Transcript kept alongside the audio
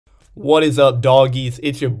What is up, doggies?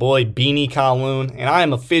 It's your boy Beanie Kowloon, and I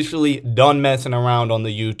am officially done messing around on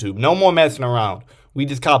the YouTube. No more messing around. We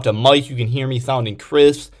just copped a mic. You can hear me sounding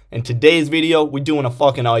crisp. And today's video, we're doing a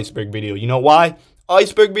fucking iceberg video. You know why?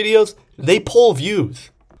 Iceberg videos, they pull views.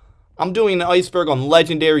 I'm doing an iceberg on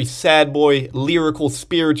legendary sad boy, lyrical,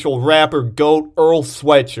 spiritual rapper, GOAT, Earl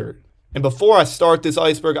Sweatshirt. And before I start this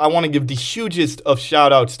iceberg, I want to give the hugest of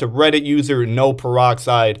shoutouts to Reddit user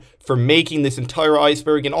noperoxide for making this entire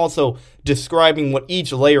iceberg and also describing what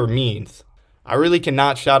each layer means. I really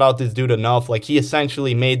cannot shout out this dude enough. Like, he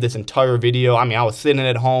essentially made this entire video. I mean, I was sitting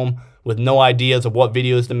at home with no ideas of what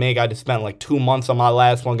videos to make. I just spent like 2 months on my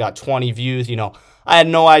last one, got 20 views, you know. I had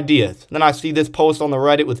no ideas. Then I see this post on the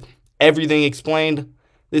Reddit with everything explained.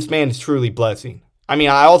 This man is truly blessing. I mean,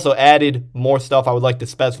 I also added more stuff I would like to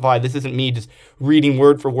specify. This isn't me just reading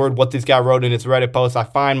word for word what this guy wrote in his Reddit post. I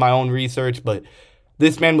find my own research, but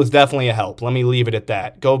this man was definitely a help. Let me leave it at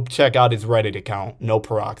that. Go check out his Reddit account,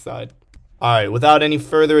 noperoxide. Alright, without any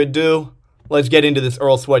further ado, let's get into this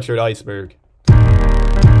Earl Sweatshirt Iceberg.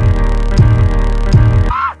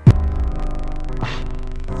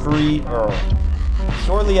 Free Earl.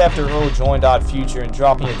 Shortly after Earl joined Odd Future and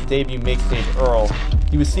dropping his debut mixtape, Earl,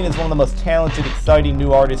 he was seen as one of the most talented, exciting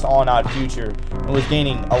new artists on Odd Future and was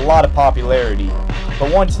gaining a lot of popularity.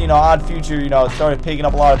 But once, Odd Future, started picking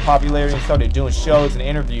up a lot of popularity and started doing shows and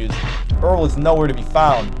interviews, Earl was nowhere to be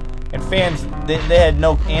found. And fans, they had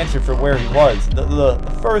no answer for where he was.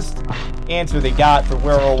 The first answer they got for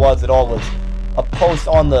where Earl was at all was a post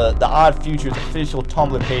on the Odd Future's official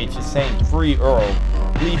Tumblr page just saying "Free Earl,"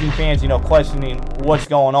 leaving fans, questioning what's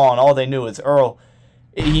going on. All they knew is Earl,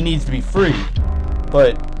 he needs to be free.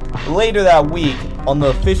 But later that week, on the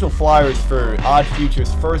official flyers for Odd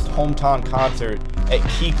Future's first hometown concert at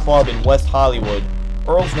Key Club in West Hollywood,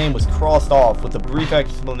 Earl's name was crossed off with a brief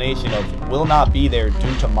explanation of "will not be there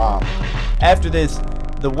due to mom." After this,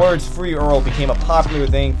 the words "Free Earl" became a popular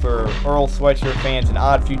thing for Earl Sweatshirt fans and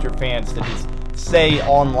Odd Future fans to just say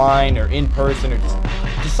online or in person, or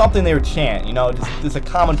just something they would chant, just a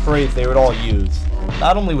common phrase they would all use.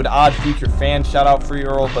 Not only would Odd Future fans shout out "Free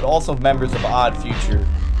Earl," but also members of Odd Future.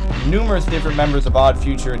 Numerous different members of Odd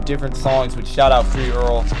Future in different songs would shout out "Free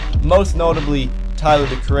Earl," most notably Tyler,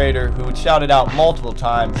 the Creator, who would shout it out multiple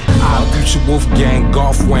times. Odd Future Wolfgang,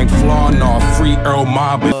 Golf Wang, Flaw, off Free Earl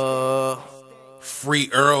Mob. Free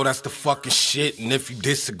Earl, that's the fucking shit, and if you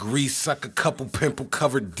disagree, suck a couple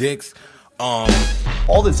pimple-covered dicks.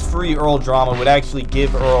 All this Free Earl drama would actually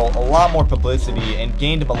give Earl a lot more publicity and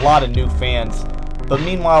gained him a lot of new fans. But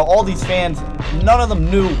meanwhile, all these fans, none of them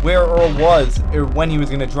knew where Earl was or when he was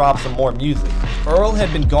going to drop some more music. Earl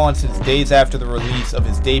had been gone since days after the release of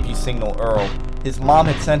his debut single, Earl. His mom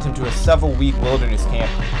had sent him to a several-week wilderness camp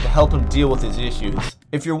to help him deal with his issues.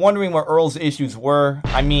 If you're wondering what Earl's issues were,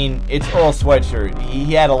 I mean, it's Earl Sweatshirt.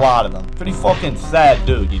 He had a lot of them. Pretty fucking sad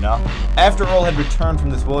dude, After Earl had returned from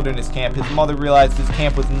this wilderness camp, his mother realized this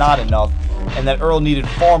camp was not enough and that Earl needed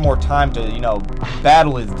far more time to,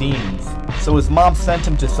 battle his demons. So his mom sent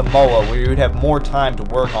him to Samoa, where he would have more time to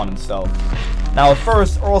work on himself. Now, at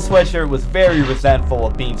first, Earl Sweatshirt was very resentful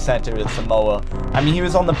of being sent to Samoa. I mean, he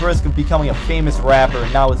was on the brisk of becoming a famous rapper,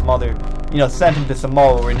 and now his mother, sent him to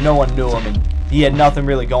Samoa where no one knew him, and he had nothing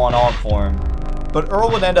really going on for him. But Earl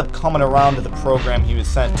would end up coming around to the program he was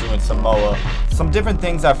sent to in Samoa. Some different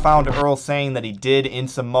things I found Earl saying that he did in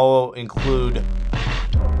Samoa include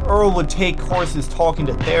Earl would take courses talking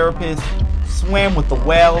to therapists, swam with the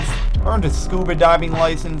whales, earned a scuba diving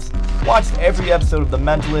license, watched every episode of The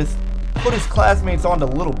Mentalist, put his classmates onto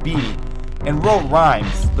Little B, and wrote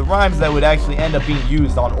rhymes. The rhymes that would actually end up being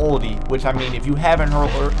used on Oldie, which, I mean, if you haven't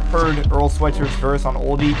heard Earl Sweatshirt's verse on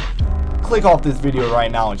Oldie, click off this video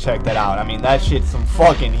right now and check that out. I mean, that shit's some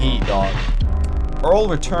fucking heat, dog. Earl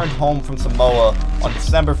returned home from Samoa on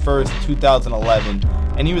December 1st, 2011,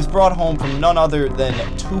 and he was brought home from none other than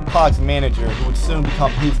Tupac's manager, who would soon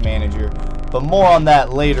become his manager, but more on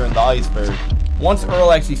that later in the iceberg. Once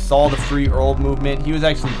Earl actually saw the Free Earl movement, he was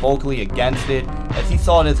actually vocally against it, as he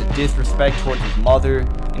saw it as a disrespect towards his mother,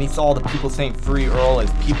 and he saw the people saying Free Earl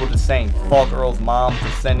as people just saying fuck Earl's mom for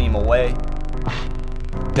sending him away.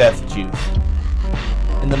 Death juice.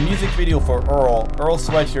 In the music video for Earl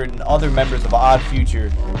Sweatshirt and other members of Odd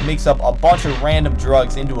Future mix up a bunch of random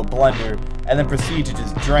drugs into a blender and then proceed to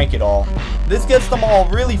just drink it all. This gets them all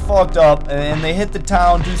really fucked up, and they hit the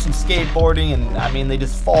town, do some skateboarding, and I mean, they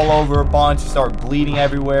just fall over a bunch, start bleeding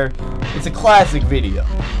everywhere. It's a classic video.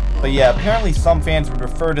 But yeah, apparently some fans would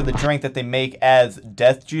refer to the drink that they make as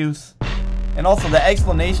death juice. And also, the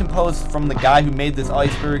explanation post from the guy who made this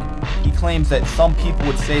iceberg, he claims that some people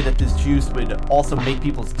would say that this juice would also make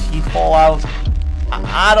people's teeth fall out.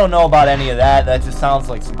 I don't know about any of that. That just sounds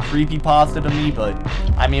like some creepypasta to me, but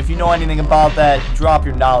I mean, if you know anything about that, drop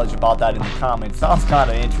your knowledge about that in the comments. Sounds kind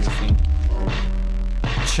of interesting.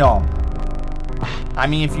 Chum. I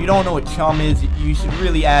mean, if you don't know what chum is, you should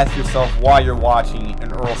really ask yourself why you're watching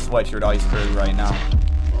an Earl Sweatshirt Iceberg right now.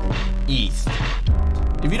 East.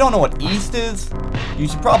 If you don't know what East is, you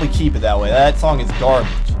should probably keep it that way. That song is garbage.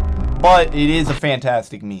 But it is a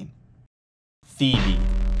fantastic meme. Phoebe.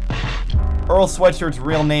 Earl Sweatshirt's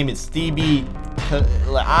real name is Phoebe.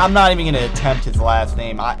 I'm not even going to attempt his last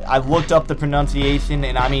name. I looked up the pronunciation,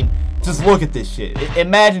 and I mean, just look at this shit.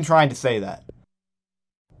 Imagine trying to say that.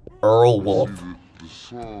 Earl Wolf.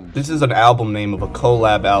 This is an album name of a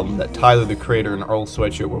collab album that Tyler the Creator and Earl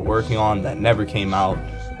Sweatshirt were working on that never came out.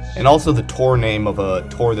 And also the tour name of a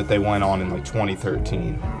tour that they went on in like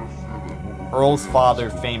 2013. Earl's father,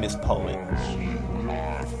 famous poet.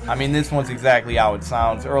 I mean, this one's exactly how it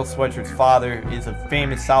sounds. Earl Sweatshirt's father is a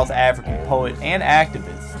famous South African poet and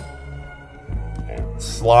activist.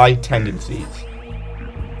 Sly Tendencies.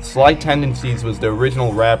 Sly Tendencies was the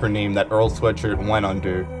original rapper name that Earl Sweatshirt went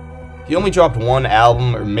under. He only dropped one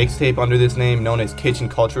album or mixtape under this name, known as Kitchen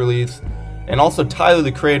Culturalies, and also Tyler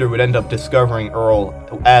the Creator would end up discovering Earl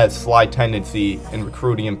as Sly Tendency and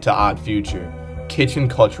recruiting him to Odd Future. Kitchen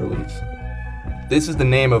Culturalies. This is the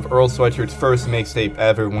name of Earl Sweatshirt's first mixtape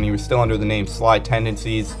ever when he was still under the name Sly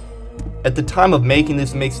Tendencies. At the time of making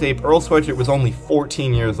this mixtape, Earl Sweatshirt was only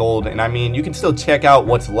 14 years old, and I mean, you can still check out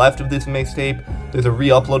what's left of this mixtape. There's a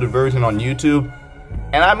re-uploaded version on YouTube,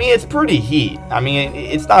 and I mean, it's pretty heat. I mean,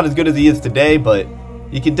 it's not as good as he is today, but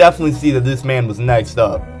you can definitely see that this man was next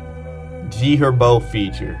up. G Herbo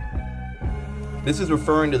feature. This is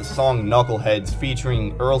referring to the song Knuckleheads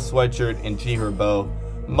featuring Earl Sweatshirt and G Herbo.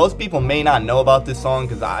 Most people may not know about this song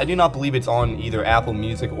because I do not believe it's on either Apple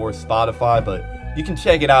Music or Spotify, but you can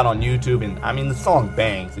check it out on YouTube, and I mean, the song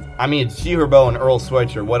bangs. I mean, it's G Herbo and Earl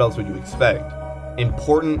Sweatshirt, what else would you expect?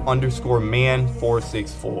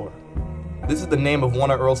 Important_man464. This is the name of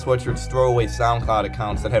one of Earl Sweatshirt's throwaway SoundCloud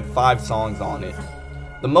accounts that had 5 songs on it.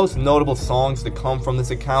 The most notable songs to come from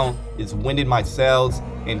this account is Winded My Sails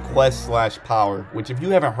and Quest/Power, which if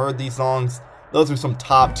you haven't heard these songs, those are some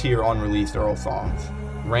top tier unreleased Earl songs.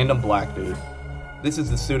 Random Black Dude. This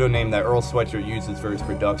is the pseudonym that Earl Sweatshirt uses for his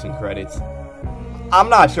production credits. I'm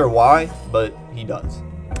not sure why, but he does.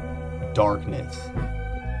 Darkness.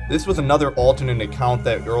 This was another alternate account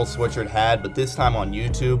that Earl Sweatshirt had, but this time on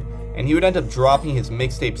YouTube, and he would end up dropping his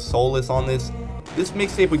mixtape Soulless on this. This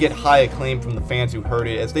mixtape would get high acclaim from the fans who heard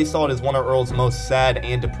it, as they saw it as one of Earl's most sad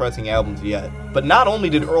and depressing albums yet. But not only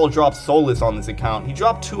did Earl drop Soulless on this account, he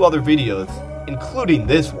dropped 2 other videos, including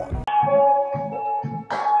this one.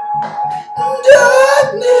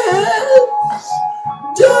 Darkness,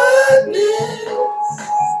 darkness,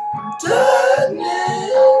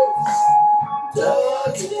 darkness,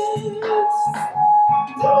 darkness,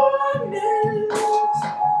 darkness,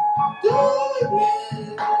 darkness,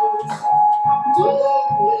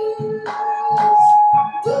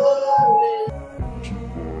 darkness.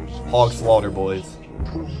 Hog Slaughter Boys.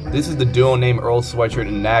 This is the duo name Earl Sweatshirt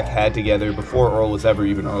and Knack had together before Earl was ever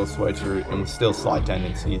even Earl Sweatshirt and was still Sly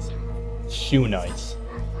Tendencies. Shoe Nice.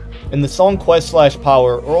 In the song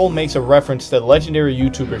Quest/Power, Earl makes a reference to legendary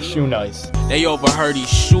YouTuber Shoe Nice. They overheard he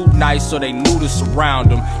shoot nice, so they knew to surround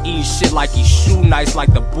him. Eating shit like he shoot nice,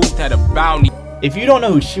 like the booth had a bounty. If you don't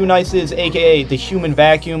know who Shoe Nice is, aka the Human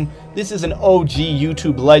Vacuum, this is an OG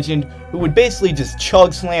YouTube legend who would basically just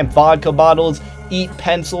chug slam vodka bottles, eat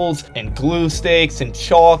pencils and glue sticks and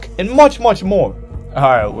chalk, and much more.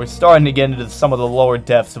 Alright, we're starting to get into some of the lower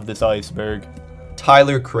depths of this iceberg.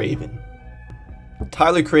 Tyler Craven.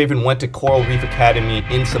 Tyler Craven went to Coral Reef Academy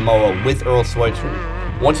in Samoa with Earl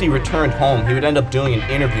Sweatshirt. Once he returned home, he would end up doing an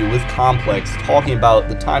interview with Complex talking about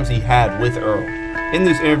the times he had with Earl. In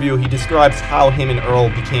this interview, he describes how him and Earl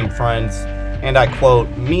became friends, and I quote,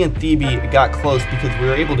 "Me and Phoebe got close because we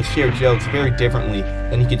were able to share jokes very differently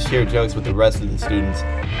than he could share jokes with the rest of the students.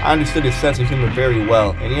 I understood his sense of humor very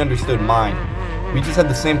well, and he understood mine. We just had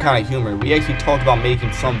the same kind of humor. We actually talked about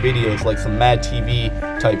making some videos like some Mad TV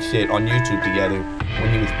type shit on YouTube together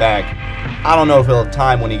when he was back. I don't know if he'll have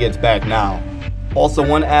time when he gets back now." Also,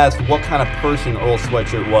 when asked what kind of person Earl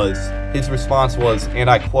Sweatshirt was, his response was, and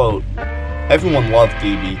I quote, "Everyone loved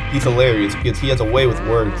Phoebe. He's hilarious because he has a way with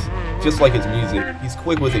words, just like his music. He's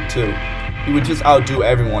quick with it too. He would just outdo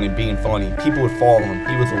everyone in being funny. People would follow him.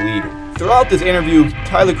 He was a leader." Throughout this interview,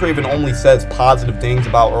 Tyler Craven only says positive things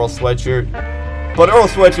about Earl Sweatshirt, but Earl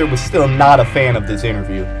Sweatshirt was still not a fan of this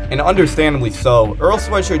interview, and understandably so. Earl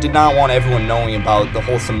Sweatshirt did not want everyone knowing about the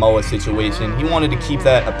whole Samoa situation. He wanted to keep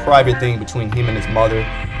that a private thing between him and his mother.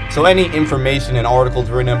 so any information and articles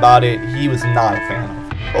written about it, he was not a fan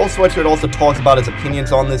of. Earl Sweatshirt also talks about his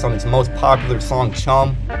opinions on this on his most popular song,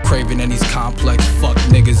 Chum. Craving and these complex fuck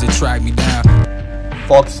niggas that track me down.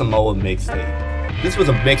 Fuck Samoa mixtape. This was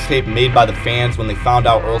a mixtape made by the fans when they found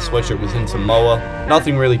out Earl Sweatshirt was in Samoa.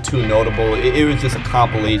 Nothing really too notable, it was just a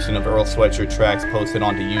compilation of Earl Sweatshirt tracks posted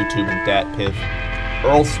onto YouTube and DatPiff.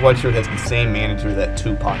 Earl Sweatshirt has the same manager that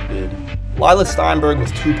Tupac did. Lila Steinberg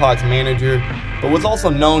was Tupac's manager, but was also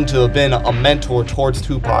known to have been a mentor towards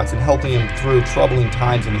Tupac's and helping him through troubling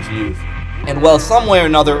times in his youth. And well, some way or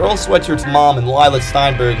another, Earl Sweatshirt's mom and Lila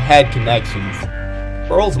Steinberg had connections.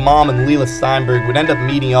 Earl's mom and Lila Steinberg would end up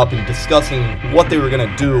meeting up and discussing what they were going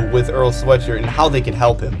to do with Earl Sweatshirt and how they could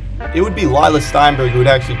help him. It would be Lila Steinberg who would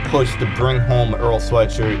actually push to bring home Earl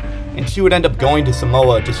Sweatshirt, and she would end up going to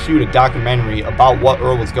Samoa to shoot a documentary about what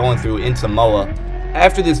Earl was going through in Samoa.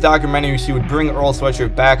 After this documentary, she would bring Earl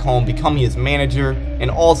Sweatshirt back home, becoming his manager and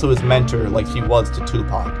also his mentor like she was to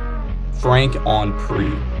Tupac. Frank on Pre.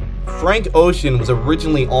 Frank Ocean was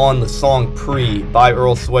originally on the song Pre by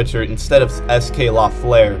Earl Sweatshirt instead of SK La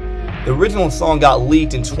Flair. The original song got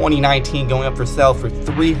leaked in 2019, going up for sale for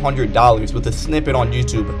 $300 with a snippet on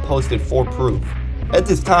YouTube posted for proof. At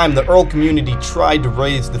this time, the Earl community tried to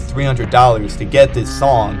raise the $300 to get this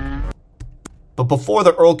song. But before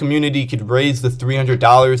the Earl community could raise the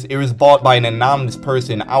 $300, it was bought by an anonymous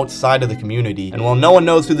person outside of the community. And while no one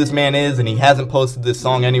knows who this man is and he hasn't posted this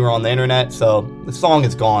song anywhere on the internet, so the song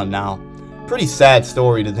is gone now. Pretty sad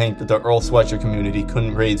story to think that the Earl Sweatshirt community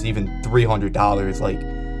couldn't raise even $300.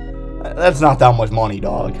 Like, that's not that much money,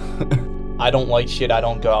 dog. I don't like shit, I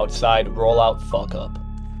don't go outside, roll out, fuck up.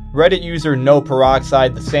 Reddit user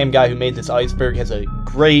noperoxide, the same guy who made this iceberg, has a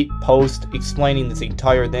great post explaining this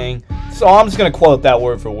entire thing. So I'm just gonna quote that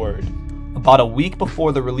word for word. About a week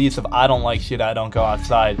before the release of I Don't Like Shit, I Don't Go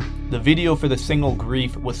Outside, the video for the single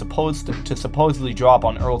Grief was supposed to supposedly drop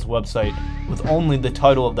on Earl's website with only the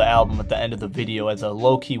title of the album at the end of the video as a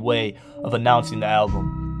low-key way of announcing the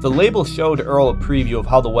album. The label showed Earl a preview of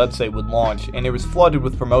how the website would launch, and it was flooded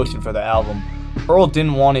with promotion for the album. Earl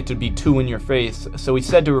didn't want it to be too in your face, so he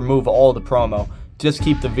said to remove all the promo, just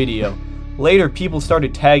keep the video. Later, people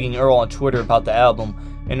started tagging Earl on Twitter about the album,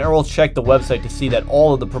 and Earl checked the website to see that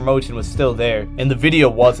all of the promotion was still there, and the video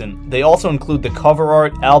wasn't. They also include the cover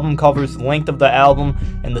art, album covers, length of the album,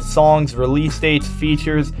 and the songs, release dates,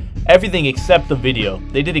 features, everything except the video.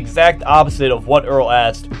 They did exact opposite of what Earl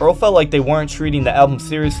asked. Earl felt like they weren't treating the album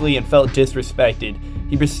seriously and felt disrespected.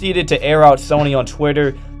 He proceeded to air out Sony on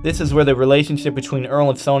Twitter. This is where the relationship between Earl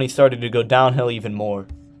and Sony started to go downhill even more.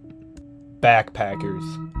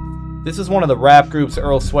 Backpackers. This is one of the rap groups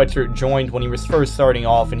Earl Sweatshirt joined when he was first starting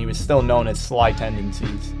off and he was still known as Sly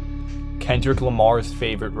Tendencies. Kendrick Lamar's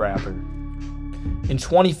favorite rapper. In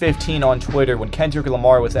 2015 on Twitter, when Kendrick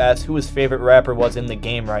Lamar was asked who his favorite rapper was in the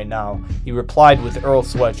game right now, he replied with Earl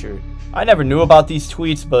Sweatshirt. I never knew about these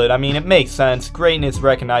tweets, but I mean, it makes sense. Greatness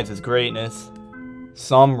recognizes greatness.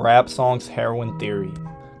 Some rap songs' heroin theory.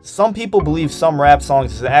 Some people believe some rap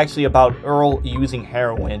songs is actually about Earl using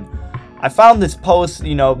heroin. I found this post,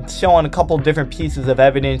 showing a couple different pieces of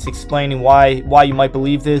evidence explaining why you might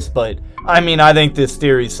believe this, but I mean, I think this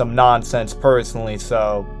theory is some nonsense personally,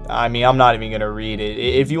 so I mean, I'm not even gonna read it.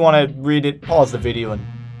 If you want to read it, pause the video and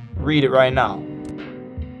read it right now.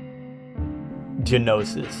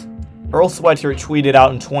 Genosis. Earl Sweatshirt tweeted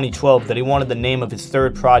out in 2012 that he wanted the name of his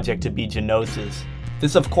third project to be Genosis.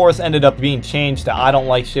 This of course ended up being changed to I Don't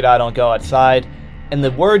Like Shit, I Don't Go Outside. And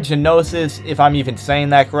the word Genosis, if I'm even saying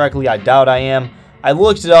that correctly, I doubt I am. I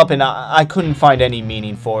looked it up and I couldn't find any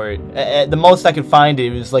meaning for it. At the most I could find it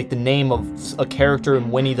was like the name of a character in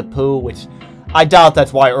Winnie the Pooh, which I doubt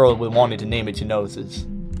that's why Earl would wanted to name it Genosis.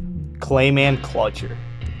 Clayman Clutcher.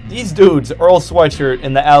 These dudes, Earl Sweatshirt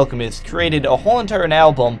and The Alchemist, created a whole entire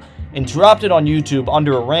album and dropped it on YouTube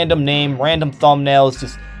under a random name, random thumbnails,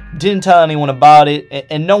 just didn't tell anyone about it,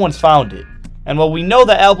 and no one's found it. And well, we know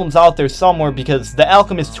the album's out there somewhere because The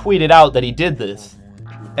Alchemist tweeted out that he did this.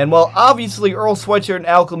 And well, obviously Earl Sweatshirt and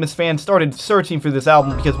Alchemist fans started searching for this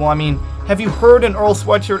album because, well, I mean, have you heard an Earl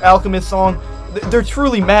Sweatshirt Alchemist song? They're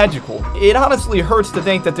truly magical. It honestly hurts to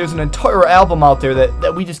think that there's an entire album out there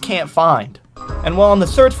that we just can't find. And while on the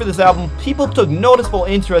search for this album, people took noticeable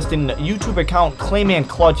interest in YouTube account Clayman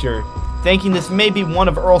Clutcher, thinking this may be one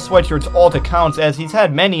of Earl Sweatshirt's alt accounts as he's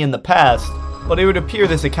had many in the past. But it would appear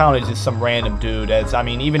this account is just some random dude, as I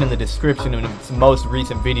mean, even in the description of its most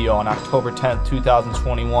recent video on October 10th,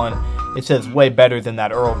 2021, it says way better than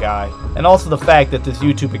that Earl guy. And also the fact that this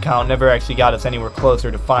YouTube account never actually got us anywhere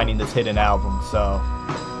closer to finding this hidden album, so.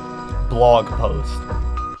 Blog post.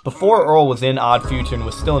 Before Earl was in Odd Future and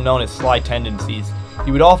was still known as Sly Tendencies,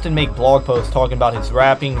 he would often make blog posts talking about his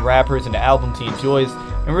rapping, rappers, and the albums he enjoys,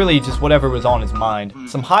 and really just whatever was on his mind.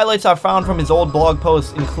 Some highlights I found from his old blog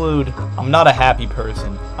posts include, I'm not a happy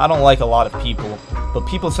person. I don't like a lot of people, but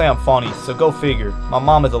people say I'm funny, so go figure. My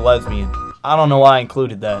mom is a lesbian. I don't know why I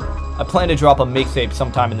included that. I plan to drop a mixtape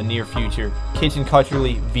sometime in the near future. Kitchen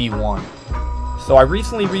Cutlery V1. So I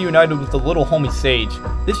recently reunited with the little homie Sage.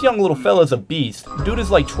 This young little fella's a beast. Dude is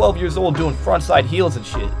like 12 years old doing frontside heels and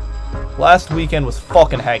shit. Last weekend was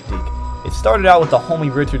fucking hectic. It started out with the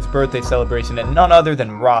homie Richard's birthday celebration at none other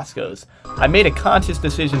than Roscoe's. I made a conscious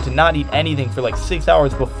decision to not eat anything for like 6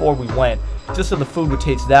 hours before we went, just so the food would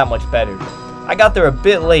taste that much better. I got there a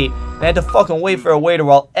bit late and had to fucking wait for a waiter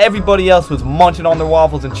while everybody else was munching on their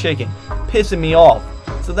waffles and chicken, pissing me off.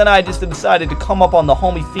 So then I just decided to come up on the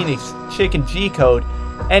homie Phoenix chicken G-code.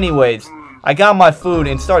 Anyways, I got my food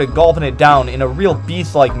and started gulping it down in a real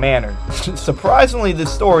beast-like manner. Surprisingly,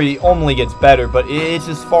 this story only gets better, but it's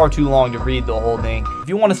just far too long to read the whole thing. If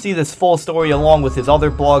you want to see this full story along with his other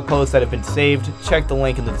blog posts that have been saved, check the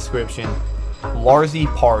link in the description. Larzy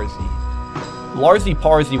Parzi. Larzy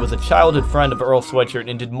Parzi was a childhood friend of Earl Sweatshirt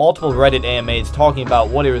and did multiple Reddit AMAs talking about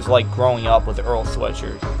what it was like growing up with Earl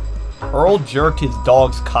Sweatshirt. Earl jerked his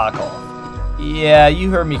dog's cock off. Yeah, you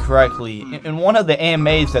heard me correctly. In one of the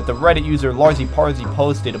AMAs that the Reddit user Larzy Parzi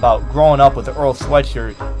posted about growing up with Earl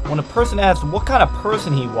Sweatshirt, when a person asked what kind of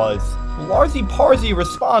person he was, Larzy Parzi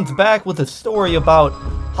responds back with a story about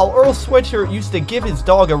how Earl Sweatshirt used to give his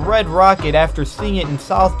dog a red rocket after seeing it in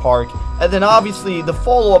South Park, and then obviously the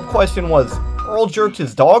follow-up question was, Earl jerked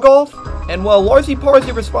his dog off? And well, Larzy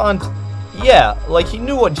Parzi responds, yeah, like he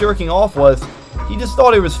knew what jerking off was, he just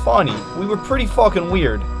thought it was funny. We were pretty fucking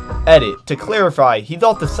weird. Edit. To clarify, he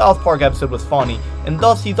thought the South Park episode was funny, and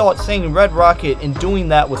thus he thought saying Red Rocket and doing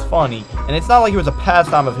that was funny, and it's not like it was a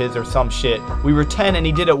pastime of his or some shit. We were 10 and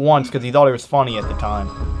he did it once because he thought it was funny at the time.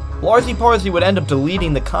 Larzy Parzi would end up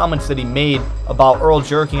deleting the comments that he made about Earl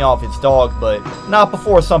jerking off his dog, but not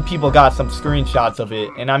before some people got some screenshots of it,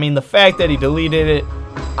 and I mean the fact that he deleted it,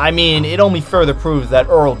 I mean, it only further proves that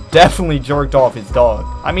Earl definitely jerked off his dog.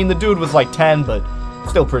 I mean, the dude was like 10, but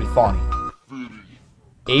still pretty funny.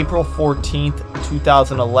 April 14th,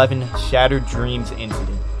 2011, Shattered Dreams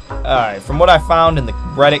Incident. Alright, from what I found in the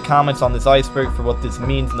Reddit comments on this iceberg for what this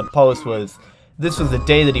means in the post was, this was the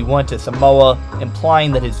day that he went to Samoa,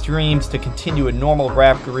 implying that his dreams to continue a normal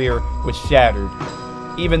rap career was shattered,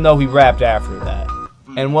 even though he rapped after that.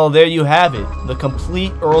 And well, there you have it, the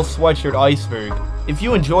complete Earl Sweatshirt Iceberg. If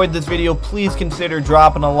you enjoyed this video, please consider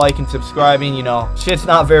dropping a like and subscribing. You know, shit's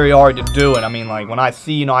not very hard to do, and I mean, like, when I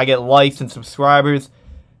see, you know, I get likes and subscribers,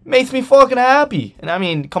 it makes me fucking happy. And I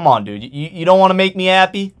mean, come on, dude, you don't want to make me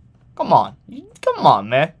happy? Come on,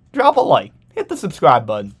 man, drop a like, hit the subscribe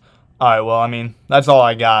button. Alright, well, I mean, that's all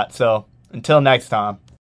I got, so until next time.